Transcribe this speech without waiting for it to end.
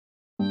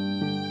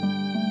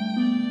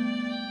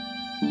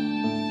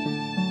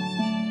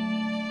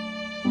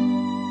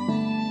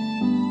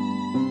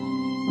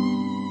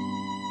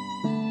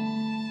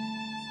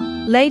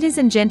Ladies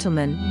and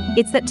gentlemen,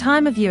 it's that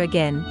time of year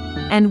again,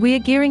 and we are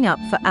gearing up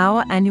for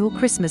our annual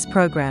Christmas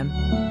program.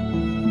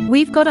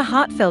 We've got a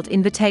heartfelt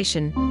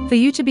invitation for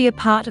you to be a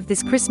part of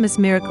this Christmas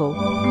miracle.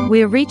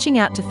 We are reaching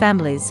out to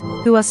families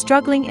who are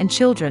struggling and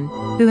children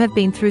who have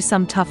been through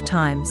some tough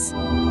times.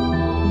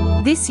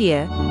 This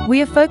year,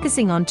 we are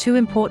focusing on two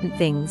important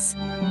things: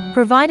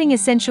 providing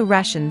essential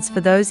rations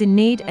for those in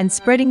need and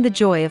spreading the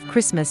joy of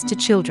Christmas to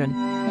children.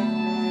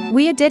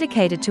 We are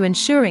dedicated to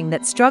ensuring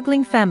that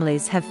struggling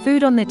families have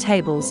food on their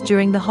tables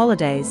during the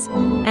holidays,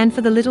 and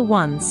for the little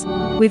ones,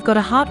 we've got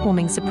a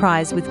heartwarming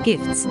surprise with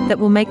gifts that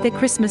will make their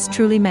Christmas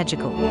truly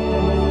magical.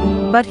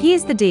 But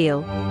here's the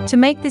deal: to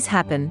make this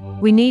happen,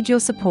 we need your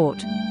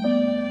support.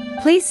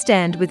 Please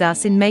stand with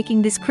us in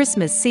making this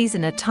Christmas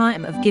season a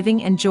time of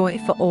giving and joy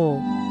for all.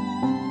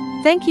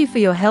 Thank you for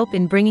your help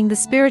in bringing the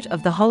spirit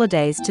of the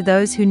holidays to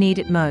those who need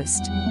it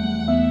most.